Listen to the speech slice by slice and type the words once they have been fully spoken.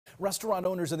Restaurant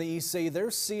owners in the East say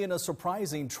they're seeing a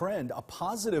surprising trend, a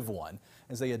positive one,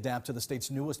 as they adapt to the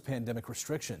state's newest pandemic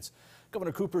restrictions.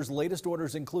 Governor Cooper's latest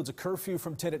orders includes a curfew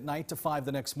from 10 at night to 5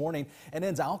 the next morning and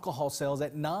ends alcohol sales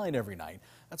at 9 every night.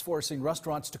 That's forcing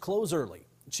restaurants to close early.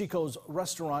 Chico's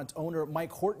restaurant owner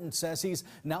Mike Horton says he's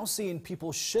now seeing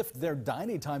people shift their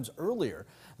dining times earlier.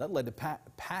 That led to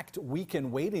packed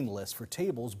weekend waiting lists for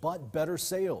tables, but better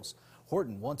sales.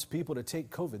 Horton wants people to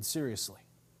take COVID seriously.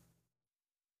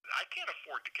 I can't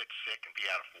afford to get sick and be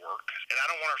out of work, and I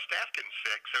don't want our staff getting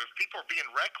sick. So if people are being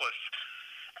reckless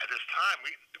at this time,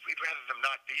 we'd rather them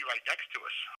not be right next to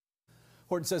us.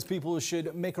 Horton says people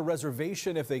should make a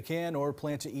reservation if they can or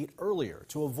plan to eat earlier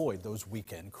to avoid those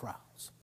weekend crowds.